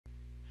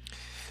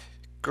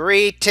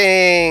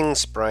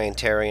Greetings, Brian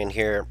Terrian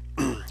here.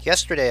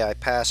 Yesterday I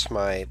passed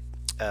my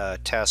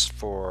test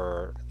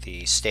for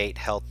the state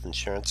health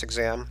insurance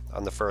exam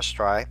on the first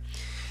try.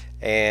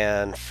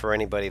 And for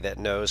anybody that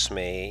knows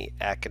me,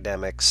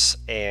 academics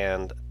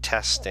and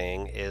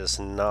testing is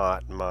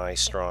not my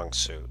strong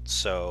suit.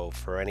 So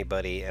for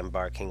anybody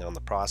embarking on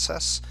the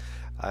process,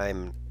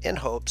 I'm in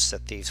hopes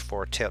that these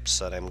 4 tips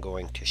that I'm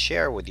going to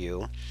share with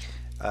you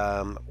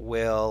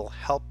will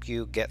help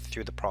you get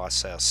through the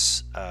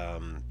process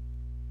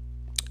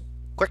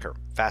quicker,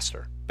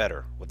 faster,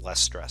 better, with less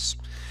stress.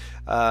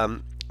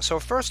 So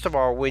first of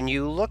all, when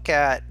you look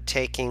at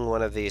taking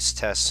one of these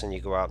tests and you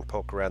go out and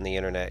poke around the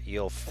internet,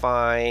 you'll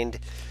find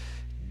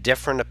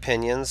different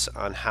opinions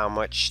on how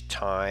much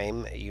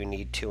time you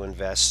need to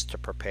invest to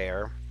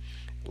prepare.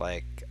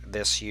 Like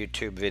this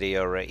YouTube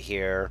video right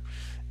here,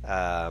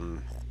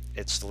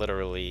 it's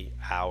literally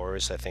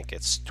hours. I think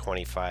it's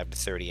 25 to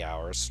 30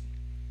 hours.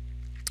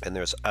 And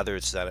there's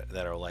others that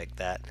are like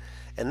that.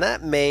 And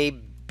that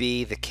may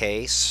be the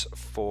case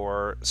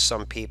for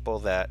some people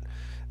that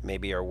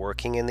maybe are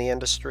working in the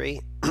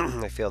industry.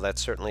 I feel that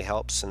certainly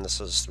helps, and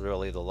this is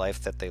really the life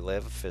that they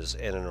live, is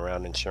in and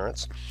around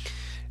insurance.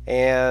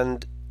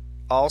 And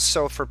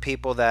also for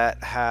people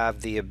that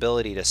have the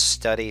ability to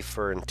study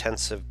for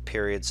intensive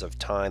periods of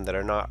time, that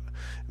are not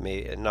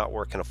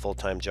working a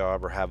full-time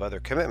job or have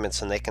other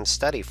commitments, and they can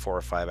study 4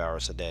 or 5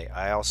 hours a day.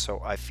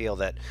 I feel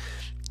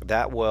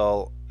that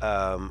will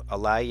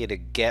allow you to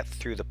get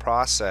through the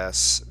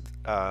process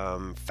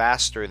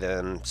faster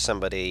than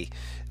somebody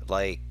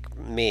like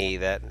me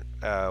that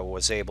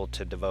was able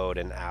to devote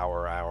an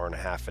hour, hour and a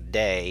half a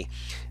day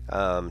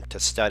to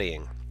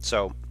studying.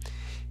 So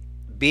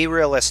be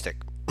realistic.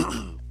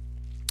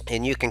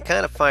 And you can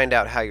kind of find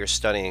out how your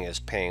studying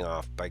is paying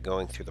off by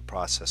going through the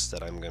process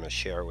that I'm going to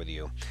share with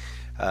you.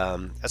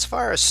 As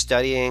far as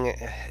studying,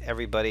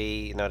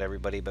 not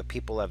everybody, but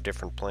people have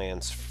different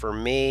plans. For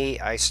me,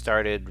 I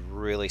started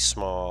really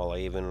small.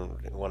 Even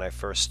when I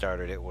first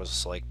started, it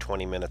was like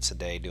 20 minutes a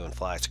day doing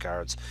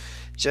flashcards,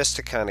 just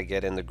to kind of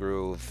get in the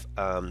groove,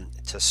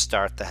 to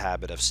start the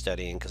habit of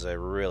studying, because I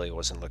really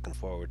wasn't looking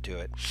forward to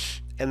it.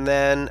 And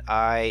then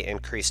I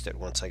increased it.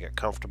 Once I got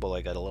comfortable,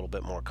 I got a little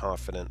bit more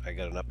confident. I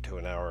got it up to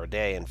an hour a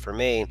day. And for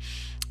me,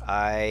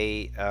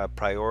 I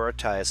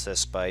prioritized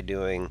this by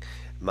doing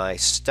my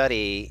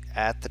study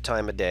at the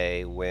time of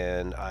day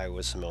when I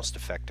was the most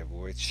effective,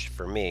 which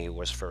for me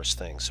was first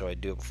thing. So I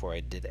do it before I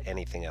did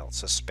anything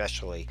else,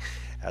 especially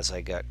as I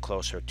got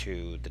closer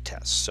to the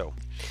test. So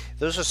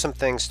those are some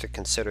things to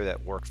consider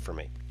that worked for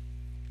me.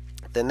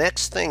 The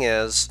next thing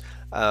is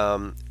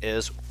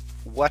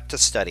what to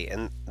study,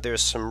 and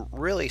there's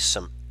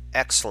some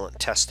excellent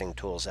testing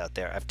tools out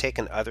there. I've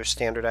taken other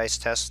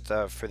standardized tests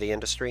for the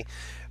industry,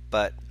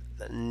 but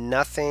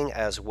nothing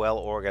as well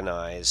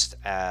organized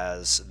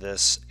as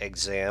this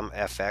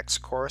ExamFX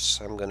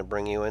course I'm going to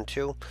bring you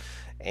into.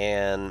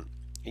 And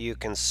you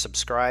can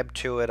subscribe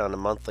to it on a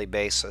monthly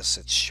basis.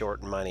 It's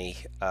short money,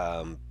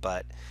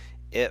 but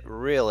it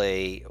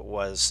really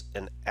was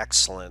an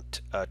excellent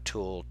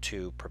tool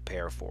to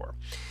prepare for.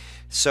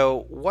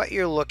 So what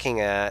you're looking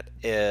at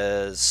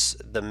is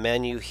the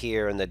menu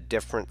here and the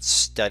different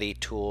study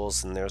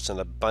tools, and there's an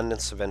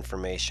abundance of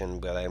information,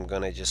 but I'm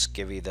going to just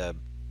give you the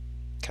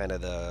kind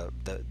of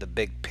the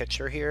big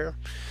picture here.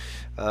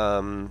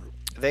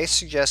 They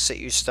suggest that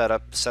you set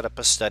up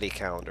a study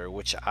calendar,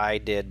 which I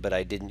did, but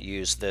I didn't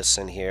use this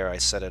in here. I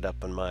set it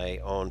up in my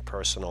own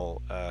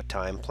personal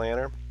time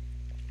planner,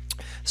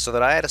 so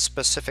that I had a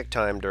specific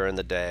time during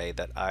the day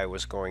that I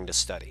was going to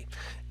study.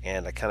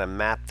 And I kind of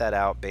mapped that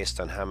out based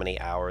on how many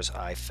hours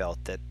I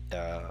felt that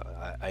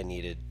I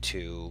needed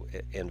to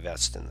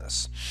invest in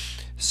this.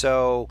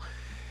 So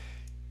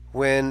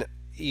when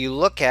you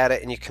look at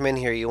it and you come in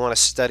here, you want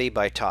to study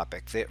by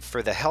topic.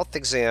 For the health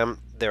exam,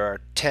 there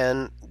are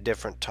 10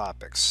 different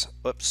topics.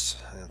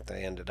 Oops,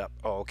 they ended up,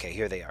 oh, okay,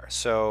 here they are.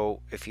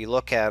 So if you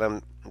look at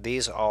them,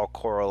 these all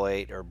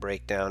correlate or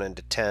break down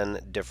into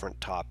 10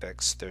 different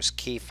topics. There's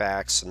key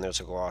facts and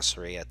there's a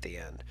glossary at the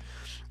end.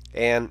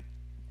 And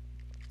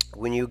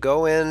when you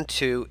go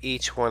into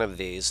each one of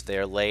these,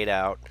 they're laid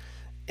out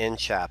in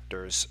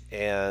chapters,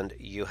 and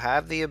you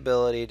have the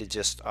ability to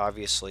just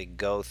obviously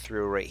go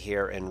through right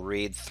here and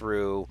read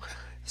through.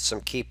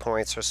 Some key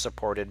points are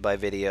supported by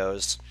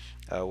videos,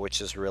 which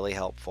is really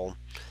helpful.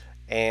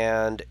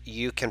 And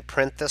you can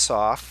print this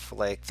off.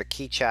 Like the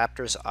key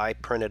chapters I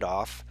printed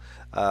off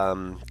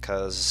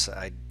because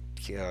I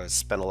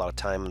spent a lot of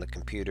time on the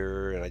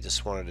computer and I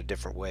just wanted a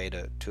different way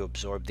to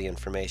absorb the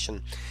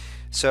information.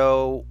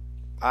 So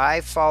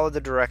I followed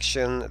the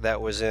direction that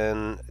was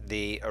in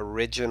the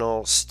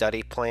original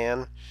study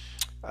plan,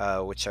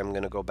 which I'm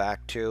going to go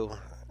back to.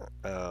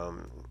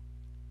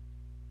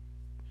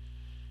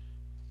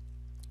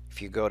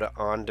 If you go to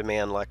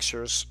on-demand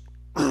lectures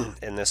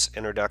in this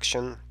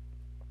introduction,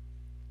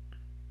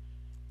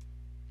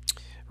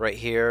 right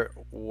here,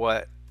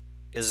 what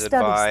is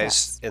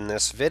advised in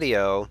this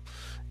video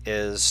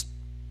is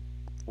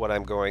what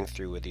I'm going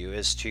through with you,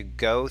 is to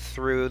go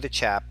through the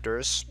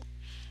chapters,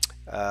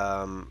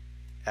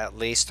 at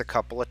least a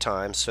couple of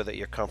times so that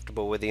you're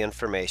comfortable with the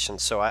information.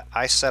 So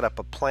I set up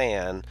a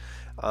plan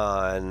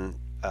on,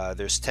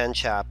 there's 10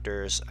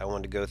 chapters. I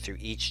wanted to go through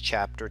each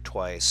chapter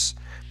twice.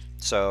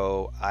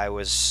 So I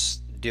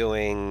was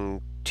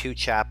doing 2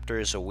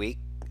 chapters a week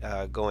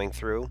going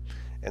through,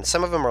 and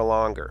some of them are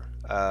longer.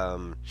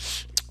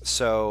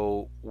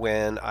 So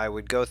when I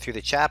would go through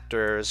the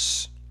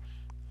chapters,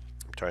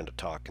 I'm trying to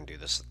talk and do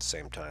this at the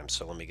same time,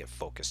 so let me get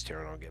focused here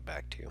and I'll get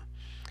back to you.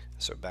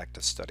 So back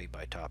to study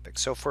by topic.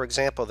 So for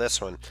example,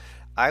 this one,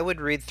 I would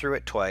read through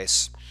it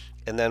twice,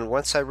 and then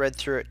once I read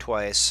through it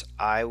twice,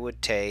 I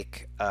would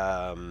take,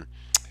 I'd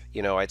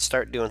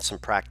start doing some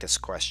practice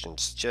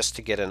questions just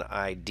to get an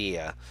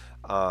idea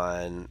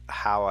on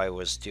how I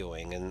was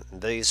doing. And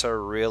these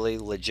are really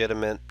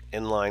legitimate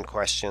inline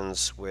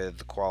questions with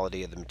the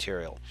quality of the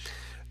material.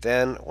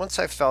 Then once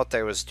I felt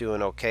I was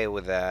doing okay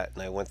with that,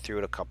 and I went through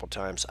it a couple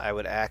times, I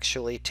would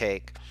actually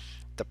take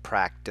the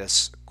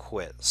practice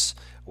quiz,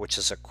 which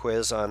is a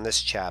quiz on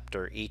this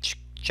chapter. Each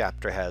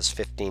chapter has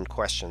 15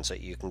 questions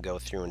that you can go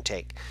through and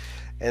take.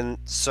 And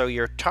so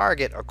your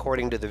target,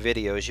 according to the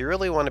videos, you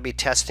really want to be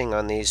testing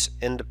on these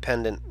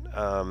independent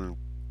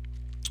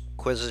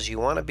quizzes. You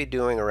want to be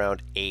doing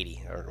around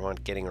 80, or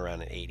getting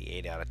around an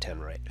 8 out of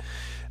 10, right?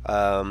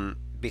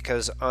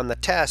 Because on the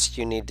test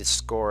you need to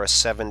score a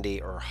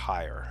 70 or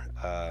higher.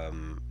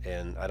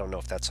 And I don't know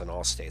if that's in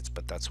all states,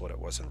 but that's what it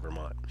was in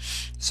Vermont.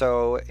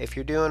 So if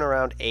you're doing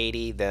around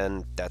 80,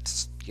 then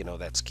that's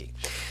key.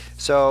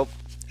 So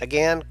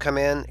again, come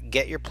in,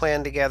 get your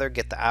plan together,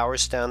 get the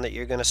hours down that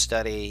you're going to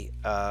study,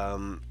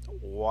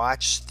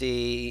 watch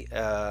the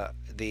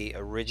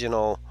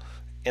original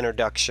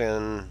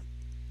introduction.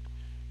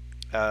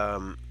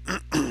 I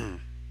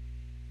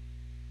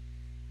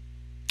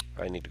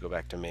need to go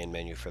back to main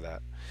menu for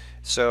that.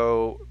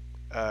 So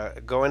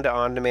go into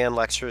on-demand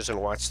lectures and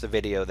watch the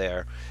video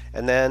there,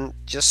 and then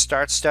just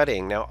start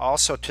studying. Now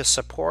also, to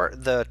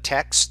support the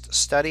text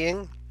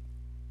studying,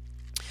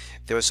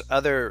 there's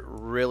other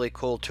really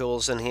cool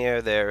tools in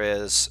here. There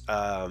is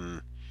let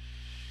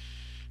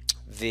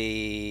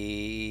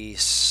me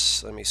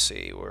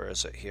see, where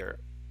is it here?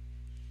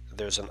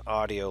 There's an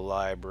audio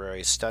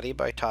library, study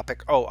by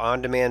topic. Oh,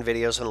 on-demand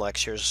videos and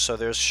lectures. So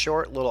there's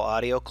short little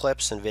audio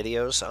clips and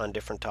videos on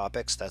different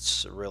topics.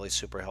 That's really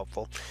super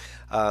helpful.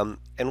 And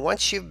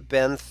once you've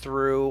been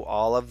through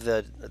all of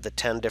the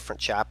 10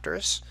 different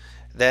chapters,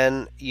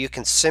 then you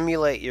can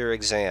simulate your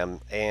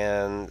exam.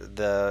 And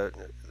the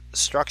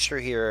structure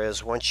here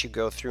is, once you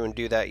go through and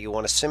do that, you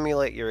want to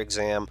simulate your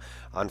exam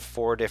on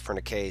 4 different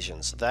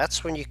occasions.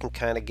 That's when you can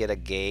kind of get a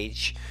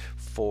gauge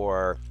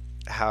for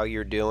how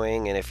you're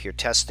doing, and if you're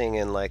testing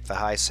in like the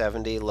high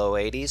 70, low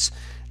 80s,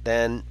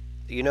 then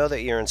you know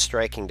that you're in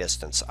striking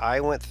distance. I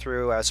went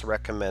through as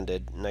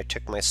recommended, and I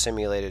took my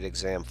simulated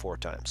exam 4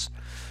 times,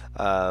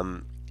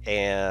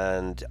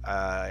 and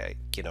I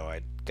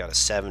got a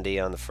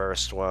 70 on the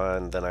first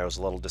one. Then I was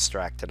a little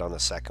distracted on the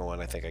second one.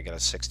 I think I got a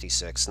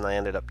 66, and I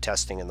ended up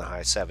testing in the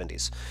high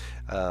 70s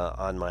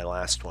on my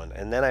last one.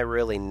 And then I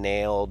really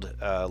nailed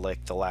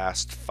like the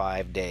last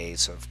 5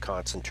 days of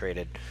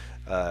concentrated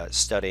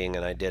studying,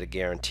 and I did a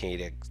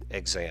guaranteed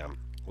exam,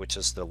 which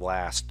is the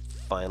last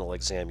final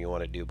exam you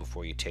want to do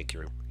before you take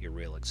your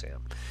real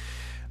exam.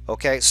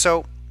 Okay,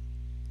 so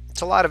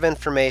it's a lot of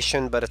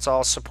information, but it's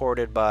all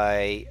supported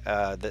by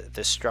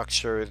the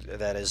structure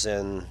that is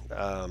in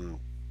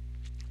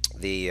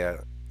the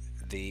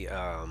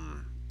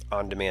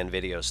on-demand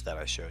videos that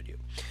I showed you.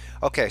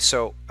 Okay,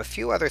 so a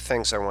few other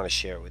things I want to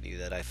share with you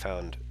that I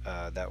found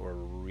that were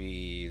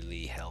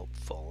really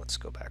helpful. Let's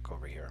go back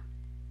over here.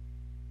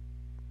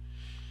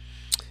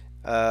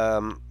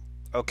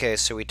 Okay,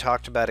 so we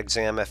talked about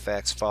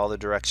ExamFX, follow the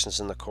directions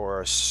in the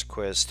course,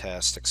 quiz,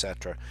 test,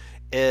 etc.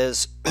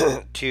 Is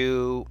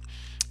to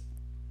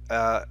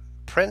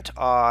print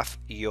off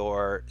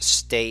your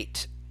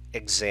state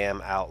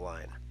exam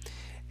outline.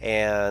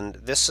 And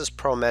this is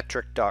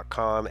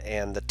prometric.com,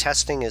 and the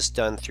testing is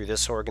done through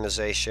this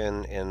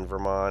organization in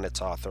Vermont.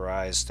 It's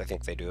authorized. I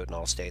think they do it in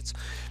all states,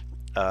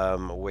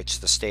 which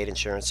the state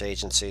insurance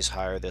agencies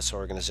hire this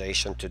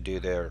organization to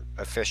do their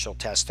official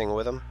testing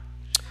with them.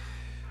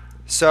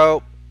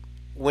 So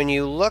when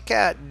you look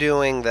at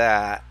doing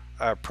that,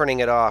 printing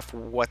it off,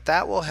 what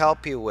that will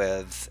help you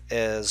with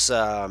is,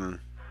 pardon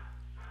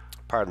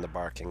the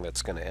barking,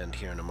 that's going to end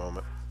here in a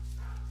moment,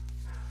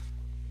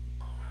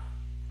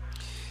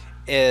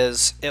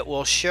 is it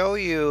will show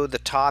you the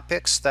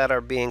topics that are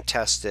being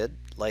tested.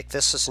 Like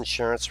this is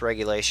insurance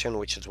regulation,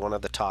 which is one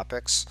of the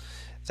topics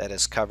that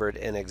is covered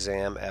in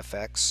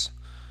ExamFX.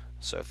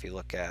 So if you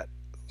look at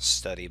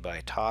study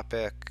by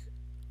topic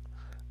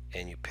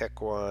and you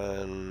pick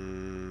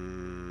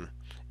one,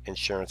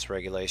 insurance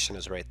regulation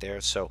is right there.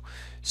 So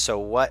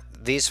what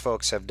these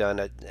folks have done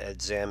at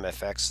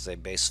ExamFX is they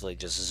basically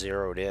just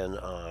zeroed in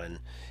on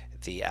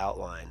the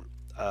outline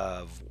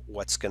of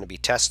what's going to be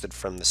tested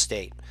from the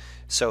state.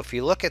 So if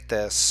you look at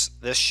this,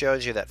 this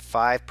shows you that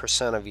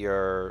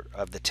 5%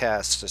 of the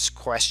test is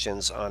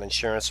questions on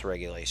insurance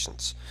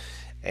regulations.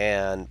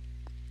 And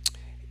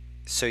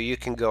So you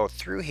can go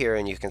through here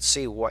and you can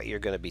see what you're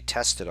going to be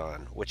tested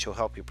on, which will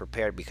help you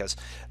prepare, because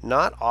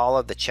not all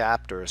of the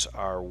chapters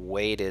are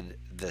weighted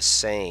the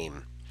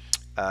same.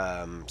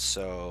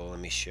 So let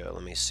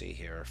me see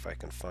here if I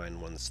can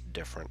find ones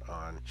different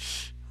on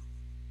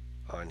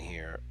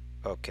here.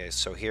 Okay,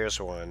 so here's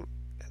one.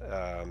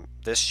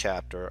 This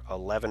chapter,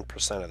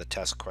 11% of the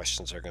test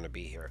questions are going to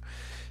be here.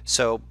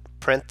 So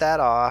print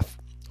that off,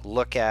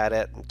 look at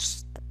it.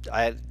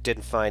 I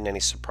didn't find any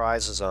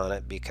surprises on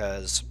it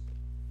because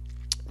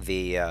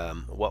the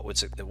what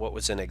was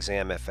in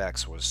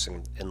ExamFX was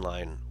in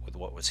line with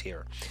what was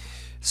here.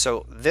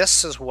 So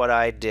this is what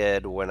I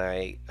did when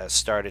I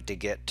started to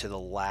get to the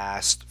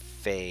last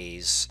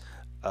phase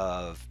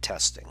of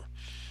testing.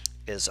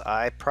 Is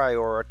I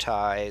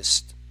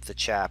prioritized the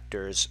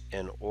chapters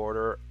in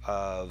order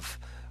of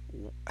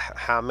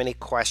how many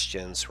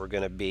questions were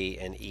going to be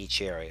in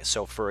each area.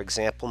 So for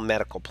example,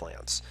 medical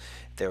plans.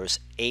 There was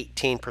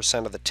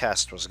 18% of the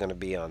test was going to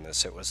be on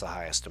this. It was the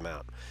highest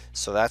amount.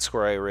 So that's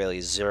where I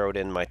really zeroed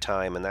in my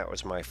time, and that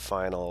was my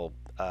final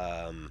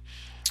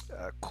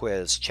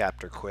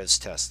chapter quiz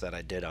test that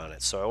I did on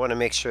it. So I want to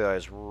make sure that I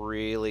was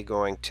really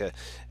going to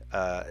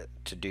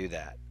do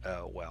that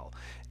well.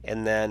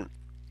 And then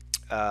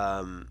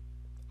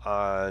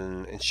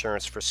on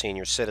insurance for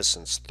senior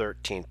citizens,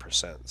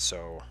 13%.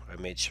 So I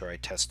made sure I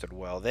tested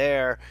well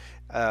there.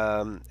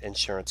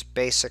 Insurance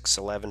basics,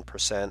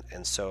 11%,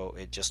 and so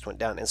it just went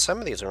down. And some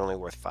of these are only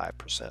worth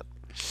 5%.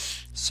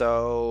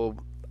 So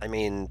I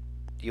mean,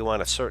 you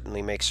want to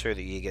certainly make sure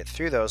that you get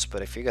through those,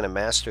 but if you're going to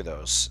master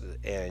those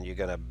and you're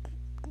going to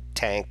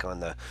tank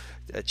on the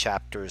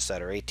chapters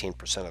that are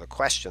 18% of the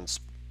questions,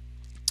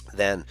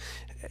 then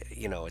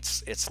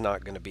it's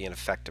not going to be an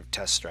effective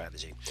test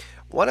strategy.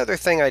 One other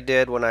thing I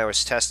did when I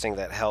was testing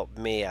that helped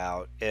me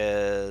out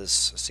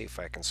is, let's see if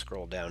I can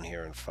scroll down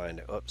here and find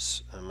it.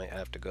 Oops, I might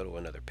have to go to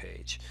another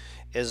page.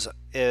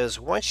 Is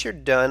once you're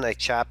done a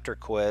chapter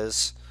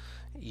quiz,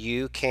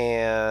 you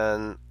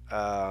can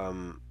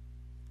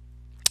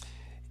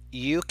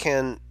you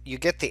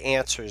get the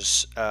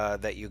answers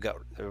that you got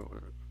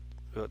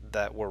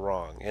that were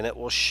wrong, and it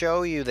will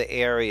show you the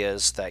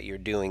areas that you're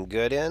doing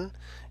good in,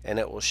 and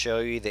it will show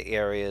you the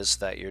areas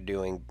that you're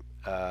doing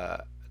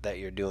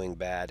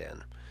bad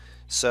in.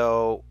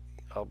 So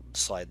I'll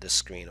slide this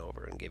screen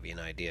over and give you an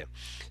idea.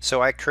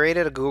 So I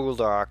created a Google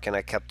Doc and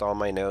I kept all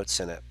my notes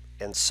in it.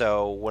 And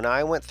so when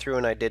I went through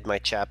and I did my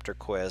chapter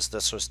quiz,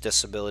 this was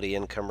disability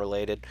income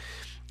related.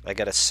 I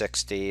got a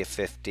 60, a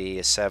 50,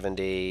 a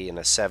 70, and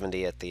a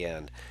 70 at the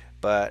end.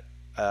 But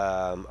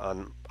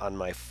on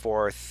my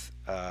fourth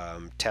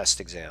test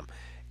exam,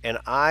 and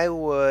I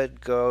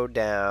would go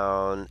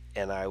down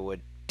and I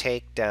would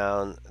take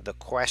down the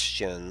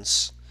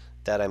questions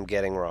that I'm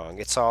getting wrong.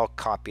 It's all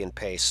copy and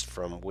paste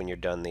from when you're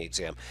done the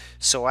exam.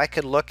 So I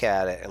could look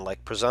at it and,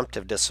 like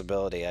presumptive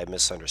disability, I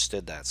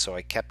misunderstood that. So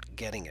I kept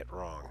getting it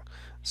wrong.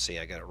 See,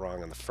 I got it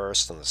wrong on the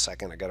first, on the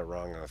second, I got it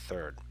wrong on the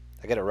third.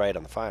 I got it right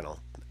on the final.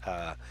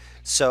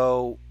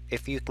 So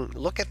if you can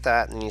look at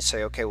that and you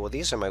say, okay, well,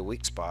 these are my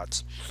weak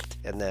spots,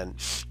 and then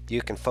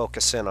you can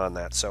focus in on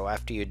that. So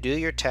after you do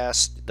your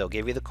test, they'll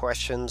give you the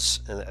questions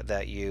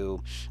that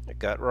you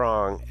got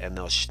wrong, and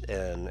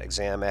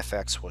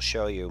ExamFX will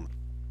show you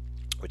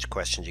which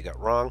questions you got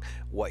wrong,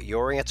 what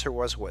your answer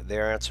was, what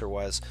their answer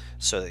was,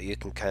 so that you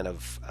can kind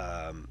of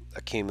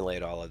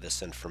accumulate all of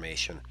this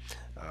information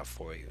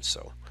for you.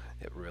 So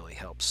it really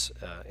helps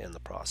in the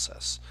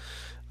process.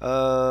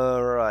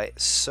 All right,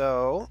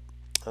 so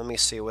let me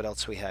see what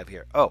else we have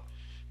here.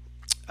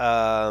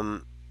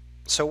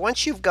 So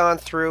once you've gone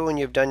through and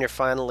you've done your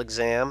final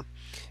exam,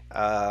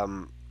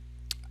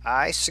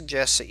 I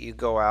suggest that you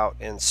go out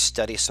and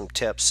study some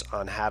tips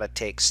on how to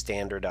take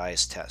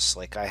standardized tests.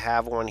 Like I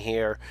have one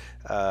here.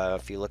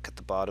 If you look at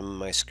the bottom of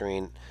my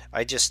screen,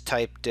 I just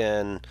typed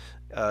in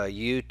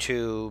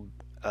YouTube.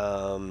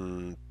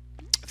 I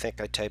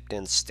think I typed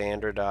in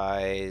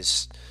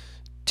standardized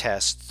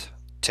test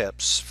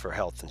tips for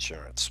health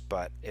insurance.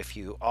 But if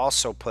you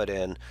also put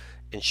in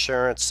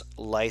insurance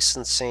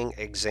licensing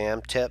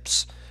exam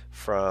tips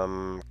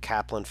from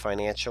Kaplan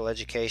Financial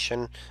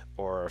Education,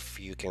 or if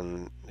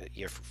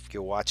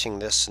you're watching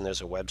this and there's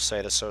a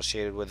website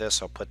associated with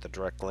this, I'll put the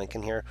direct link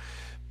in here.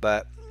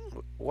 But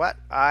what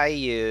I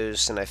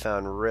used and I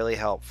found really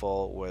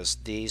helpful was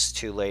these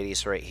two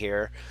ladies right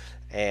here,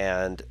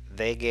 and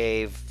they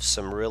gave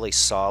some really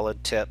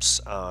solid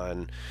tips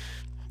on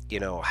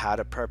how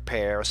to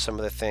prepare, some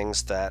of the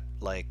things that,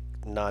 like,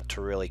 not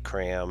to really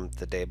cram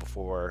the day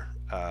before,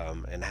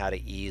 and how to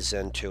ease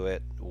into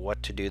it,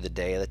 what to do the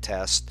day of the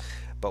test.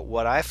 But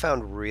what I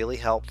found really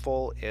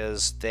helpful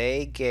is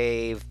they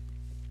gave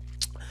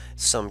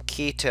some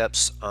key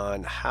tips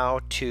on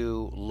how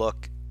to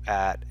look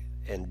at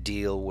and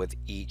deal with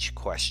each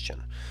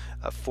question.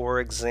 For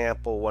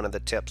example, one of the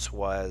tips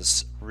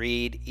was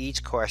read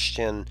each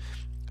question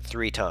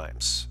 3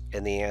 times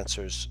and the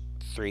answers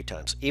 3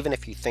 times, even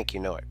if you think you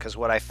know it. Because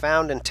what I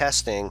found in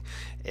testing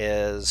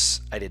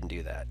is I didn't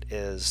do that.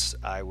 Is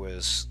I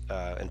was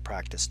in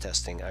practice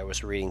testing, I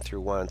was reading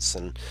through once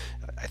and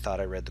I thought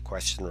I read the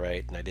question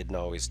right, and I didn't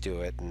always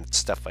do it, and it's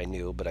stuff I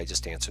knew, but I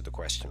just answered the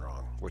question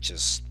wrong, which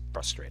is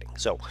frustrating.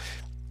 So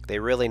they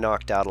really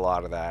knocked out a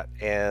lot of that,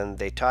 and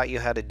they taught you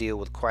how to deal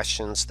with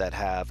questions that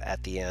have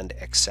at the end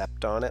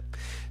 "except" on it.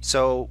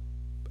 So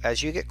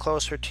as you get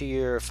closer to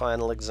your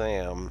final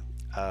exam,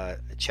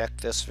 check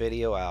this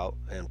video out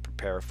and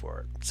prepare for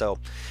it. So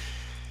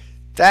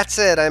that's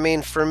it. I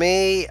mean, for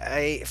me,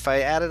 if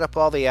I added up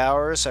all the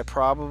hours,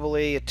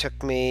 it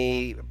took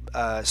me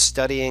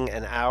studying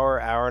an hour,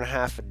 hour and a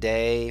half a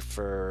day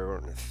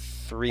for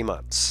 3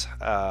 months,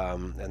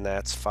 and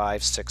that's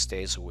 5, 6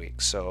 days a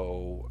week.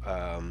 So,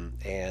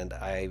 and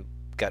I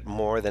got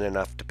more than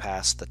enough to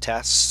pass the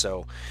tests.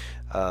 So,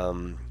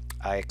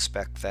 I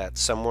expect that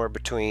somewhere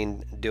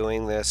between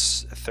doing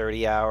this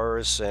 30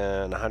 hours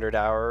and 100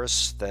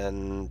 hours,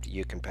 then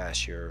you can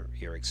pass your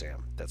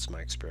exam. That's my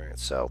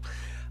experience. So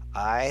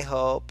I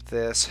hope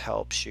this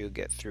helps you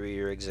get through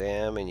your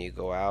exam and you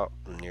go out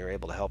and you're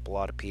able to help a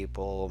lot of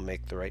people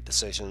make the right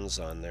decisions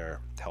on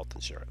their health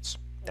insurance.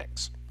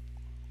 Thanks.